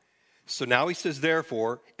 So now he says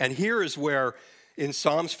therefore, and here is where in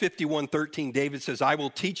Psalms 51:13, David says, I will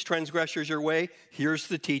teach transgressors your way. Here's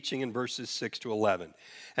the teaching in verses 6 to 11.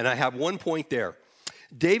 And I have one point there.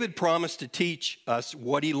 David promised to teach us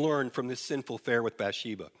what he learned from this sinful affair with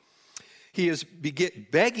Bathsheba. He is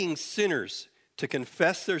begging sinners to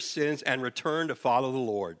confess their sins and return to follow the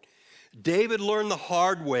Lord. David learned the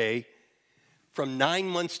hard way. From 9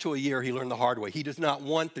 months to a year, he learned the hard way. He does not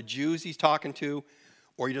want the Jews he's talking to,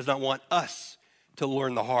 or he does not want us to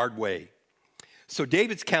learn the hard way. So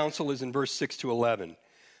David's counsel is in verse 6 to 11.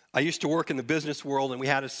 I used to work in the business world, and we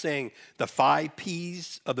had a saying, the 5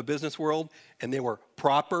 P's of the business world, and they were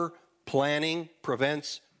proper, planning,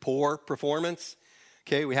 prevents, poor performance.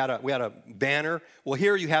 Okay, we had a banner. Well,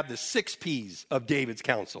 here you have the 6 P's of David's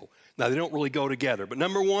counsel. Now, they don't really go together, but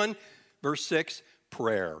number 1, verse 6,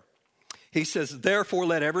 prayer. He says, therefore,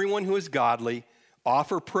 let everyone who is godly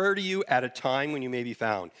offer prayer to you at a time when you may be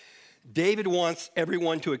found. David wants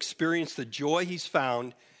everyone to experience the joy he's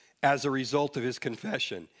found as a result of his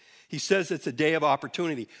confession. He says it's a day of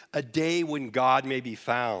opportunity, a day when God may be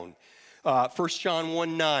found. 1 John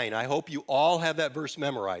 1:9, I hope you all have that verse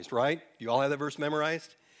memorized, right? You all have that verse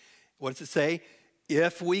memorized? What does it say?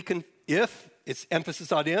 If, it's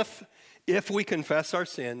emphasis on if we confess our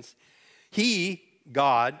sins, he,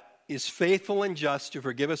 God, is faithful and just to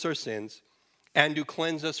forgive us our sins and to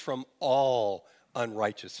cleanse us from all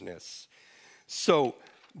unrighteousness. So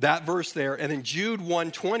that verse there, and then Jude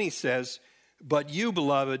 1:20 says, but you,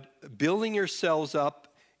 beloved, building yourselves up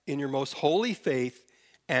in your most holy faith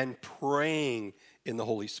and praying in the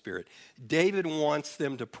Holy Spirit. David wants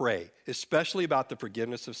them to pray, especially about the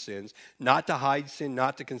forgiveness of sins, not to hide sin,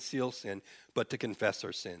 not to conceal sin, but to confess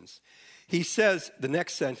our sins. He says, the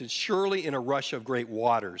next sentence, surely in a rush of great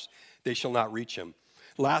waters they shall not reach him.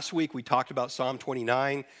 Last week we talked about Psalm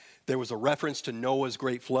 29. There was a reference to Noah's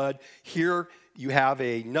great flood. Here you have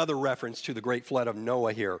another reference to the great flood of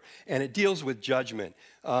Noah here, and it deals with judgment.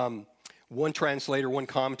 One translator, one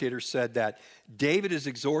commentator said that David is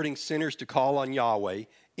exhorting sinners to call on Yahweh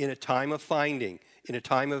in a time of finding, in a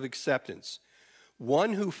time of acceptance.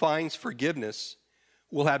 One who finds forgiveness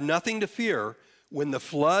will have nothing to fear when the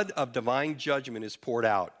flood of divine judgment is poured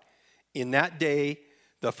out. In that day,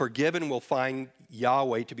 the forgiven will find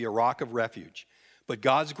Yahweh to be a rock of refuge. But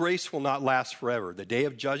God's grace will not last forever. The day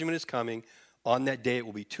of judgment is coming. On that day, it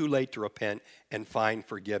will be too late to repent and find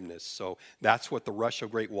forgiveness. So that's what the rush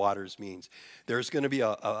of great waters means. There's going to be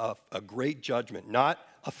a great judgment, not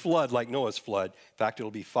a flood like Noah's flood. In fact,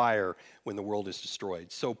 it'll be fire when the world is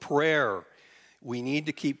destroyed. So prayer, we need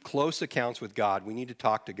to keep close accounts with God. We need to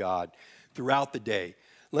talk to God throughout the day.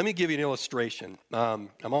 Let me give you an illustration. I'm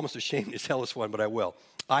almost ashamed to tell this one, but I will.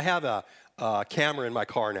 I have a camera in my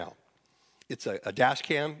car now. It's a dash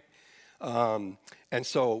cam. And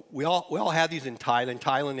so we all have these in Thailand.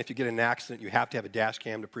 Thailand, if you get in an accident, you have to have a dash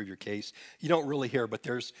cam to prove your case. You don't really hear, but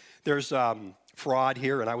there's fraud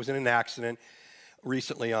here, and I was in an accident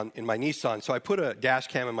recently in my Nissan, so I put a dash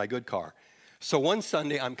cam in my good car. So one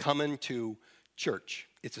Sunday, I'm coming to church.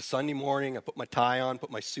 It's a Sunday morning. I put my tie on,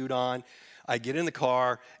 put my suit on. I get in the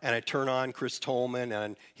car, and I turn on Chris Tolman,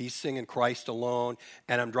 and he's singing Christ Alone,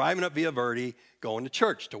 and I'm driving up Via Verde, going to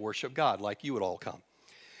church to worship God like you would all come.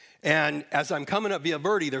 And as I'm coming up Via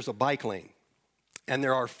Verde, there's a bike lane. And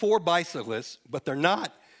there are 4 bicyclists, but they're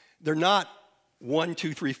not 1,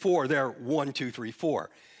 2, 3, 4. They're 1, 2, 3, 4.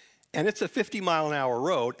 And it's a 50-mile-an-hour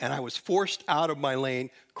road, and I was forced out of my lane,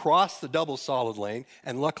 crossed the double solid lane,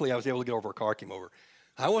 and luckily I was able to get over. A car came over.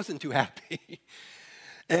 I wasn't too happy.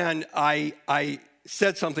 And I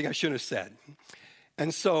said something I shouldn't have said.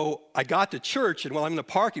 And so I got to church, and while I'm in the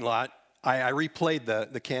parking lot, I replayed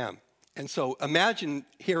the cam. And so imagine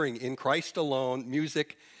hearing In Christ Alone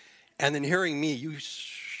music and then hearing me,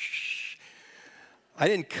 I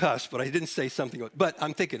didn't cuss, but I didn't say something. But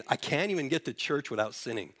I'm thinking, I can't even get to church without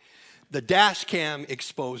sinning. The dash cam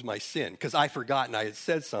exposed my sin because I forgot and I had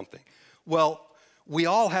said something. Well, we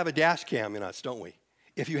all have a dash cam in us, don't we?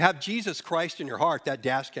 If you have Jesus Christ in your heart, that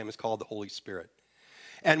dash cam is called the Holy Spirit.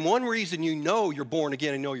 And one reason you know you're born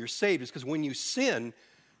again and know you're saved is because when you sin,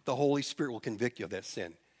 the Holy Spirit will convict you of that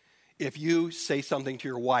sin. If you say something to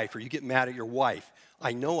your wife or you get mad at your wife,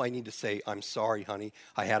 I know I need to say, I'm sorry, honey.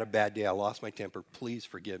 I had a bad day. I lost my temper. Please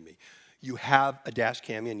forgive me. You have a dash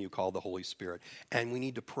cam in you called the Holy Spirit, and we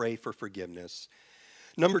need to pray for forgiveness.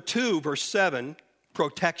 Number 2, verse 7,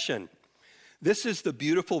 protection. This is the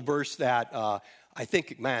beautiful verse that I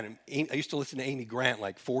think, man, I used to listen to Amy Grant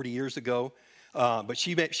like 40 years ago, but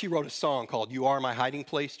she wrote a song called You Are My Hiding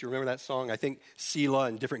Place. Do you remember that song? I think Selah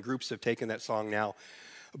and different groups have taken that song now.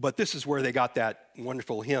 But this is where they got that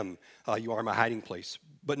wonderful hymn, You Are My Hiding Place.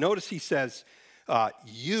 But notice he says,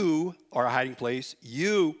 you are a hiding place.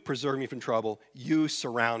 You preserve me from trouble. You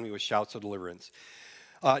surround me with shouts of deliverance.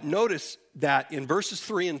 Notice that in verses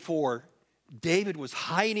 3 and 4, David was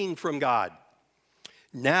hiding from God.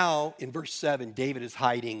 Now, in verse 7, David is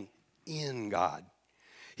hiding in God.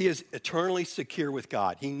 He is eternally secure with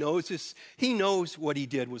God. He knows this. He knows what he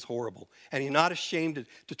did was horrible. And he's not ashamed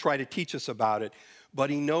to try to teach us about it. But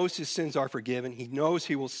he knows his sins are forgiven. He knows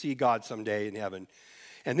he will see God someday in heaven.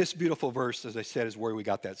 And this beautiful verse, as I said, is where we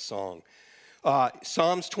got that song.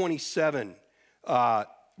 Psalms 27,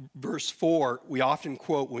 verse 4, we often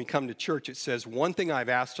quote when we come to church. It says, one thing I've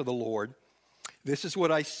asked of the Lord, this is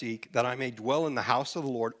what I seek, that I may dwell in the house of the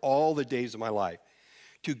Lord all the days of my life,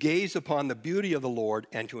 to gaze upon the beauty of the Lord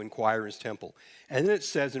and to inquire in his temple. And then it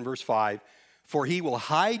says in verse 5, for he will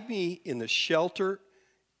hide me in the shelter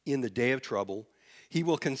in the day of trouble. He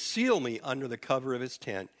will conceal me under the cover of his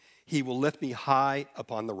tent. He will lift me high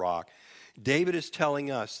upon the rock. David is telling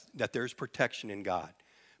us that there's protection in God.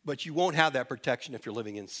 But you won't have that protection if you're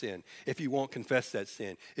living in sin, if you won't confess that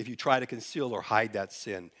sin, if you try to conceal or hide that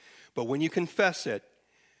sin. But when you confess it,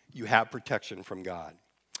 you have protection from God.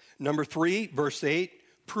 Number 3, verse 8,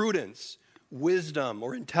 prudence, wisdom,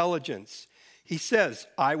 or intelligence. He says,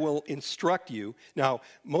 I will instruct you. Now,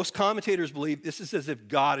 most commentators believe this is as if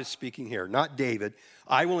God is speaking here, not David.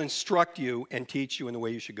 I will instruct you and teach you in the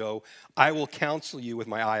way you should go. I will counsel you with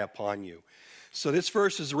my eye upon you. So this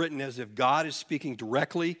verse is written as if God is speaking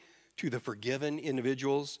directly to the forgiven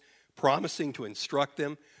individuals, promising to instruct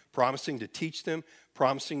them, promising to teach them,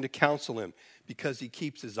 promising to counsel them. because he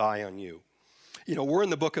keeps his eye on you. You know, we're in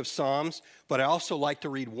the book of Psalms, but I also like to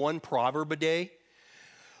read one proverb a day.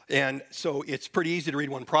 And so it's pretty easy to read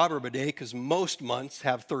one proverb a day because most months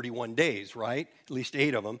have 31 days, right? At least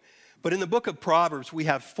 8 of them. But in the book of Proverbs, we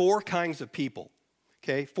have 4 kinds of people,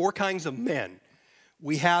 okay? 4 kinds of men.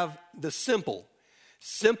 We have the simple.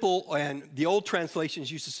 Simple, and the old translations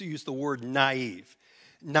used to use the word naive.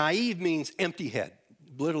 Naive means empty head,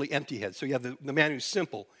 literally empty head. So you have the man who's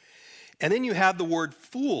simple. And then you have the word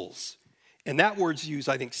fools. And that word's used,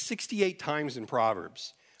 I think, 68 times in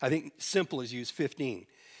Proverbs. I think simple is used 15.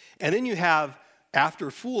 And then you have, after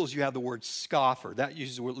fools, you have the word scoffer. That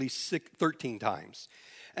uses at least 13 times.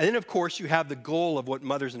 And then, of course, you have the goal of what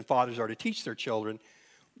mothers and fathers are to teach their children,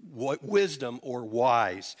 what wisdom or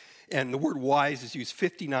wise. And the word wise is used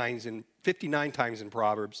 59 times in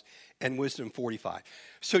Proverbs, and wisdom 45.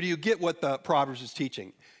 So do you get what the Proverbs is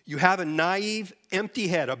teaching? You have a naive, empty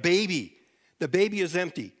head, a baby. The baby is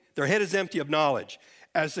empty. Their head is empty of knowledge.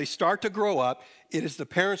 As they start to grow up, it is the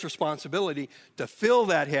parent's responsibility to fill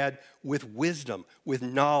that head with wisdom, with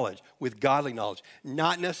knowledge, with godly knowledge.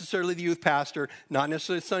 Not necessarily the youth pastor, not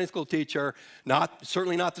necessarily the Sunday school teacher,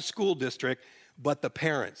 certainly not the school district, but the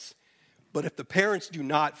parents. But if the parents do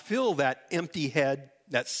not fill that empty head,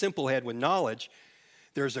 that simple head with knowledge,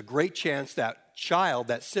 there's a great chance that child,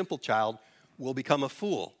 that simple child, will become a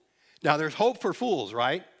fool. Now, there's hope for fools,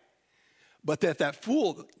 right? But if that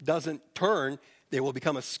fool doesn't turn, they will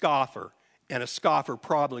become a scoffer, and a scoffer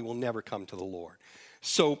probably will never come to the Lord.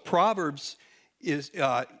 So Proverbs is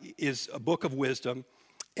a book of wisdom,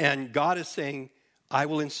 and God is saying, I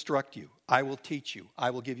will instruct you. I will teach you. I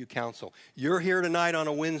will give you counsel. You're here tonight on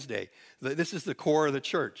a Wednesday. This is the core of the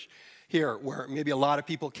church here, where maybe a lot of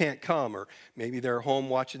people can't come, or maybe they're home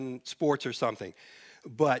watching sports or something.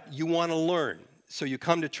 But you want to learn, so you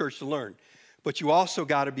come to church to learn. But you also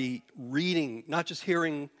got to be reading, not just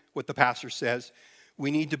hearing what the pastor says.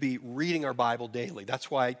 We need to be reading our Bible daily.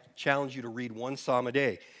 That's why I challenge you to read one psalm a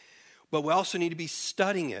day. But we also need to be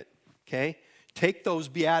studying it, okay? Take those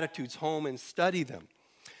Beatitudes home and study them.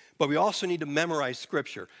 But we also need to memorize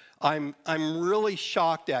Scripture. I'm really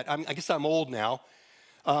shocked at, I guess I'm old now,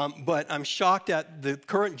 but I'm shocked at the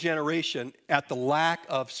current generation at the lack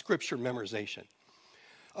of Scripture memorization.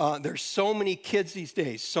 There's so many kids these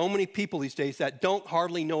days, so many people these days that don't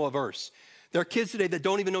hardly know a verse. There are kids today that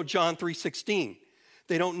don't even know John 3:16.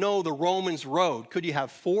 They don't know the Romans road. Could you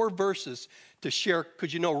have 4 verses to share?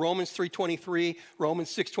 Could you know Romans 3:23, Romans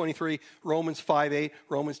 6:23, Romans 5:8,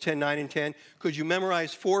 Romans 10:9 and 10? Could you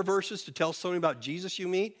memorize 4 verses to tell somebody about Jesus you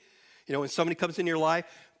meet? You know, when somebody comes into your life,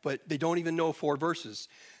 but they don't even know 4 verses.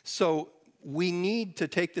 So we need to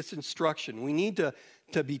take this instruction. We need to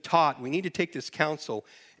be taught. We need to take this counsel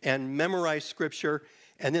and memorize Scripture.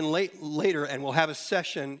 And then later, and we'll have a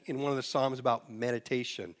session in one of the Psalms about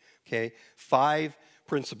meditation, okay? 5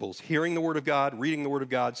 principles: hearing the Word of God, reading the Word of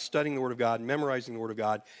God, studying the Word of God, memorizing the Word of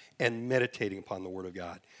God, and meditating upon the Word of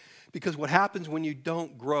God. Because what happens when you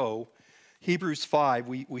don't grow, Hebrews 5,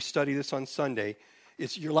 we study this on Sunday,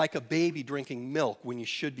 you're like a baby drinking milk when you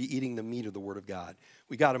should be eating the meat of the Word of God.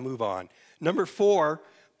 We got to move on. Number 4,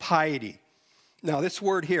 piety. Now, this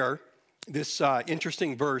word here, this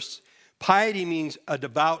interesting verse, piety means a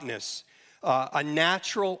devoutness, a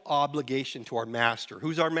natural obligation to our master.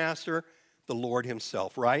 Who's our master? The Lord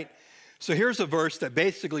himself, right? So here's a verse that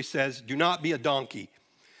basically says, do not be a donkey.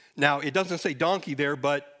 Now, it doesn't say donkey there,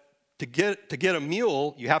 but to get a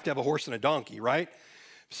mule, you have to have a horse and a donkey, right?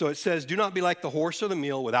 So it says, do not be like the horse or the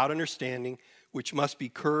mule without understanding, which must be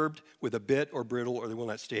curbed with a bit or bridle, or they will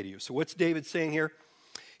not stay to you. So what's David saying here?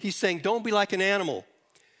 He's saying, don't be like an animal.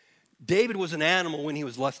 David was an animal when he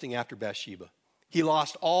was lusting after Bathsheba. He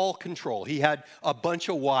lost all control. He had a bunch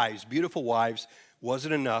of wives, beautiful wives.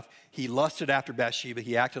 Wasn't enough. He lusted after Bathsheba.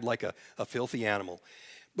 He acted like a filthy animal.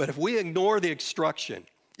 But if we ignore the instruction,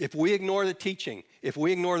 if we ignore the teaching, if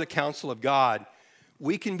we ignore the counsel of God,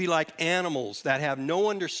 we can be like animals that have no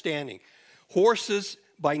understanding. Horses,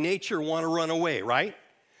 by nature, want to run away, right?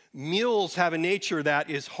 Mules have a nature that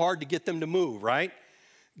is hard to get them to move, right?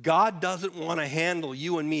 God doesn't want to handle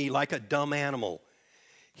you and me like a dumb animal.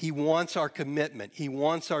 He wants our commitment. He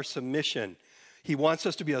wants our submission. He wants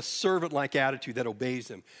us to be a servant-like attitude that obeys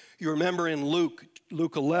him. You remember in Luke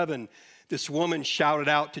 11, this woman shouted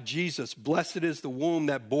out to Jesus, "Blessed is the womb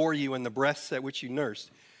that bore you and the breasts at which you nursed."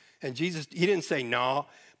 And Jesus, he didn't say no,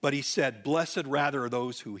 but he said, "Blessed rather are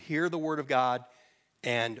those who hear the word of God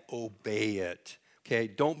and obey it." Okay,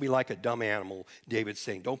 don't be like a dumb animal, David's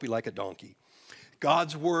saying. Don't be like a donkey.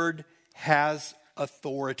 God's word has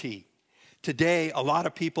authority. Today, a lot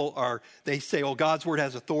of people they say, oh, God's word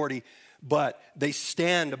has authority, but they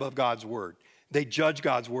stand above God's word. They judge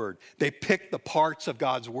God's word. They pick the parts of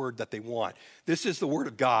God's word that they want. This is the word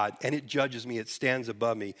of God, and it judges me. It stands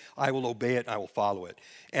above me. I will obey it, and I will follow it.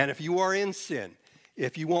 And if you are in sin,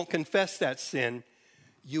 if you won't confess that sin,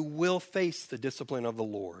 you will face the discipline of the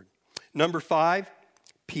Lord. Number 5,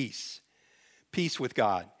 peace. Peace with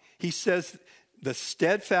God. He says, the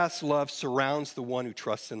steadfast love surrounds the one who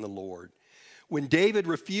trusts in the Lord. When David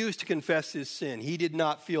refused to confess his sin, he did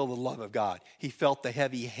not feel the love of God. He felt the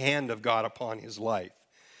heavy hand of God upon his life.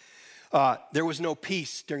 There was no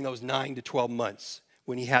peace during those 9 to 12 months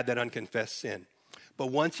when he had that unconfessed sin. But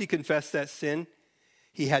once he confessed that sin,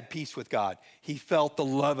 he had peace with God. He felt the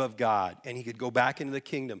love of God, and he could go back into the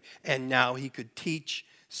kingdom. And now he could teach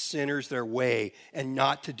sinners their way and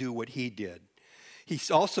not to do what he did. He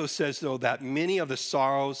also says, though, that many of the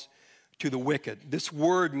sorrows to the wicked. This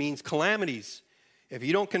word means calamities. If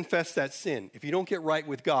you don't confess that sin, if you don't get right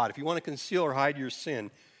with God, if you want to conceal or hide your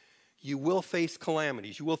sin, you will face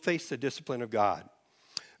calamities. You will face the discipline of God.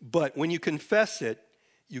 But when you confess it,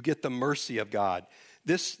 you get the mercy of God.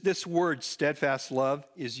 This word, steadfast love,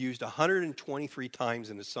 is used 123 times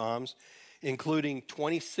in the Psalms, including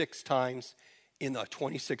 26 times in the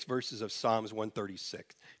 26 verses of Psalms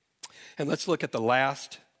 136. And let's look at the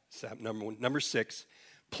last, number 6,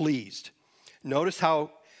 pleased. Notice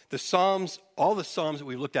how the Psalms, all the Psalms that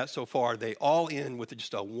we've looked at so far, they all end with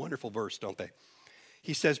just a wonderful verse, don't they?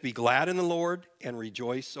 He says, be glad in the Lord and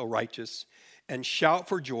rejoice, O righteous, and shout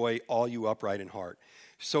for joy, all you upright in heart.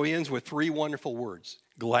 So he ends with 3 wonderful words,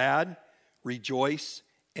 glad, rejoice,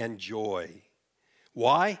 and joy.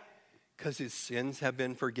 Why? Because his sins have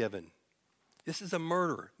been forgiven. This is a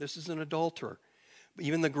murderer. This is an adulterer.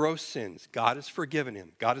 Even the gross sins, God has forgiven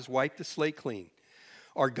him. God has wiped the slate clean.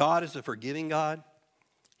 Our God is a forgiving God.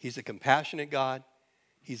 He's a compassionate God.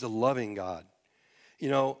 He's a loving God. You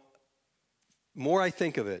know, more I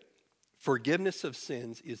think of it, forgiveness of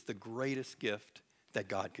sins is the greatest gift that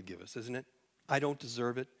God could give us, isn't it? I don't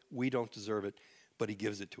deserve it. We don't deserve it, but he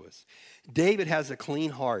gives it to us. David has a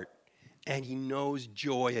clean heart, and he knows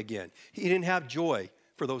joy again. He didn't have joy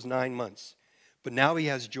for those 9 months. But now he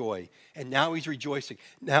has joy, and now he's rejoicing.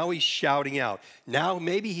 Now he's shouting out. Now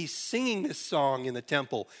maybe he's singing this song in the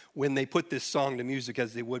temple when they put this song to music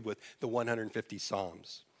as they would with the 150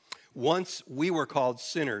 Psalms. Once we were called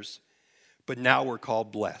sinners, but now we're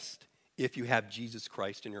called blessed if you have Jesus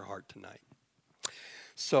Christ in your heart tonight.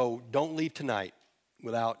 So don't leave tonight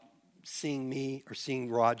without seeing me or seeing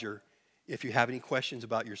Roger if you have any questions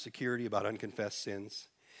about your security, about unconfessed sins.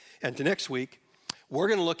 And to next week, we're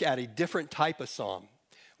going to look at a different type of psalm,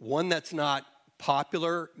 one that's not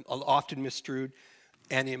popular, often misconstrued,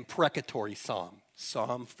 an imprecatory psalm,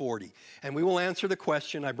 Psalm 40. And we will answer the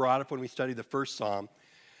question I brought up when we studied the first psalm.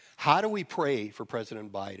 How do we pray for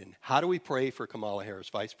President Biden? How do we pray for Kamala Harris,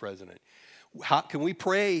 Vice President? How can we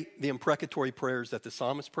pray the imprecatory prayers that the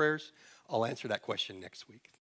psalmist prayers? I'll answer that question next week.